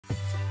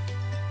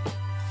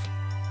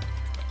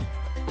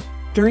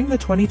During the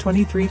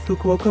 2023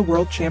 Fukuoka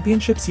World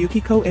Championships,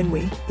 Yukiko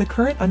Inui, the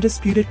current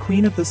undisputed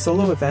queen of the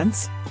solo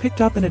events,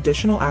 picked up an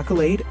additional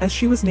accolade as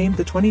she was named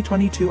the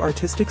 2022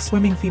 Artistic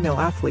Swimming Female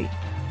Athlete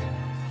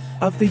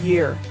of the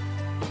Year.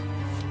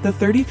 The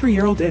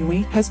 33-year-old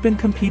Inui has been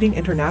competing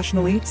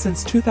internationally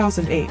since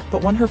 2008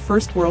 but won her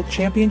first World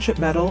Championship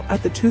medal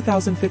at the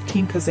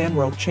 2015 Kazan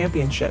World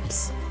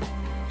Championships.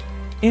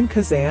 In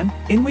Kazan,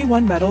 Inui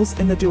won medals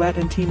in the duet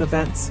and team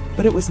events,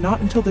 but it was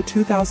not until the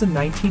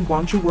 2019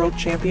 Gwangju World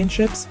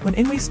Championships, when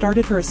Inui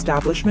started her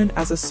establishment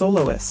as a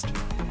soloist,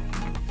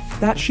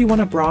 that she won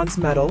a bronze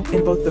medal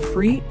in both the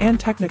free and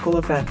technical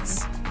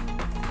events.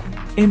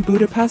 In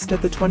Budapest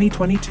at the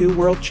 2022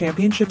 World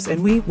Championships,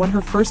 Inui won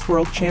her first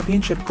World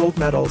Championship gold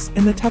medals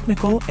in the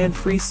technical and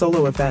free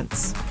solo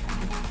events.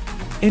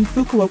 In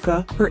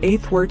Fukuoka, her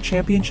 8th World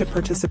Championship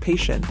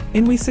participation,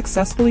 Inui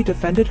successfully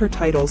defended her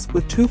titles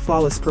with 2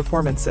 flawless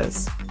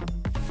performances.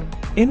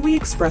 Inui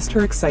expressed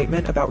her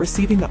excitement about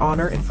receiving the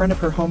honor in front of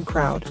her home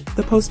crowd.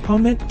 The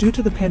postponement due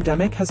to the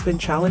pandemic has been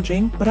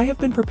challenging, but I have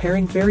been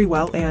preparing very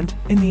well and,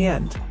 in the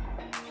end,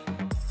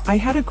 I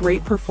had a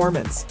great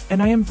performance,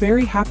 and I am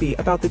very happy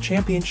about the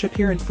championship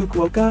here in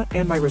Fukuoka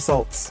and my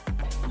results.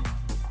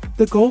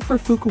 The goal for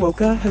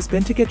Fukuoka has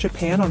been to get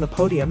Japan on the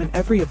podium in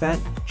every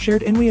event,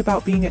 shared Inui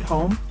about being at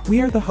home.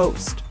 We are the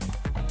host,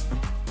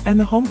 and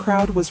the home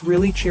crowd was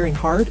really cheering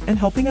hard and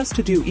helping us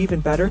to do even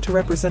better to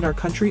represent our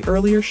country.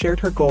 Earlier shared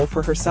her goal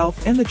for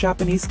herself and the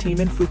Japanese team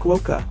in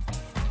Fukuoka.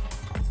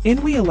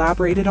 Inui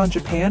elaborated on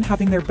Japan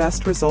having their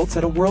best results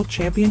at a world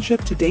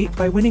championship to date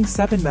by winning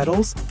 7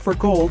 medals, 4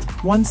 gold,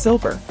 1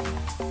 silver,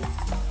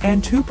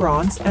 and 2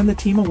 bronze, and the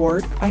team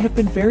award. I have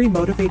been very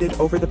motivated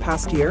over the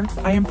past year.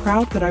 I am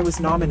proud that I was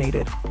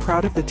nominated,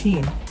 proud of the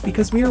team,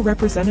 because we are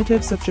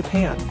representatives of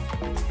Japan.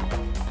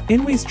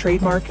 Inui's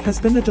trademark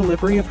has been the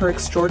delivery of her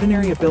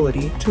extraordinary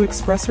ability to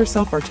express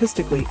herself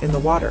artistically in the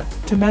water,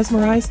 to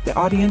mesmerize the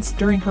audience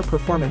during her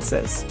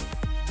performances.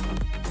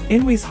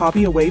 Inui's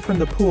hobby away from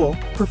the pool,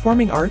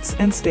 performing arts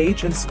and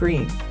stage and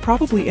screen,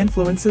 probably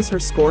influences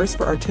her scores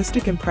for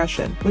artistic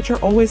impression, which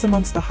are always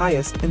amongst the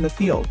highest in the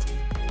field.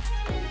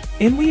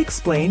 Inui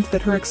explained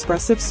that her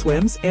expressive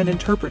swims and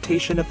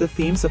interpretation of the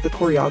themes of the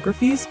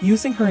choreographies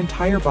using her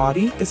entire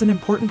body is an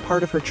important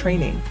part of her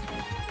training.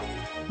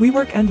 We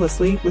work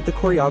endlessly with the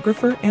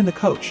choreographer and the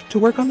coach to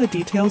work on the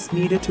details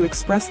needed to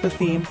express the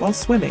theme while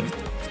swimming.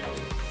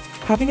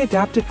 Having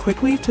adapted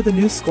quickly to the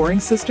new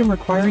scoring system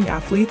requiring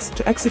athletes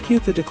to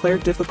execute the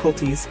declared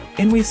difficulties,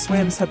 Inui's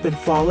swims have been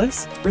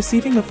flawless,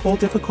 receiving the full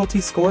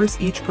difficulty scores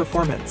each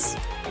performance.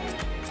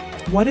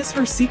 What is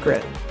her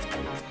secret?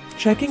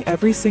 Checking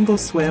every single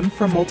swim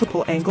from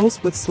multiple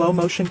angles with slow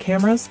motion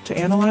cameras to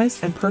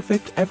analyze and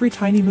perfect every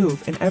tiny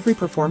move in every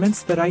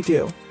performance that I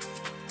do.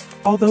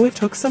 Although it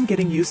took some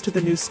getting used to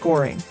the new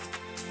scoring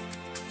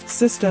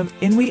system,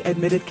 Inui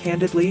admitted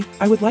candidly,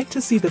 I would like to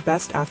see the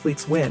best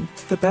athletes win.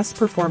 The best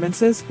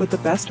performances with the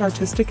best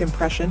artistic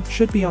impression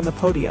should be on the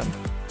podium.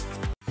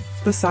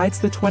 Besides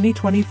the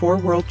 2024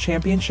 World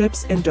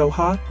Championships in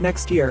Doha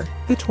next year,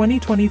 the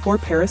 2024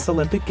 Paris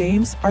Olympic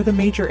Games are the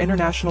major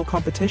international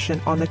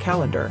competition on the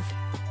calendar.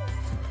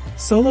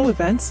 Solo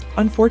events,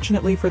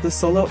 unfortunately for the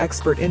solo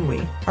expert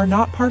Inui, are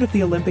not part of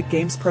the Olympic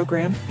Games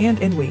program, and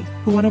Inui,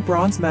 who won a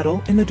bronze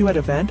medal in the duet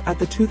event at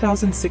the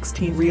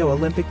 2016 Rio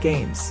Olympic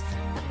Games,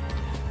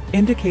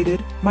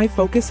 indicated, my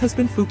focus has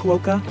been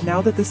Fukuoka. Now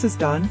that this is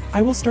done,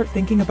 I will start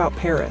thinking about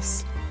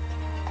Paris.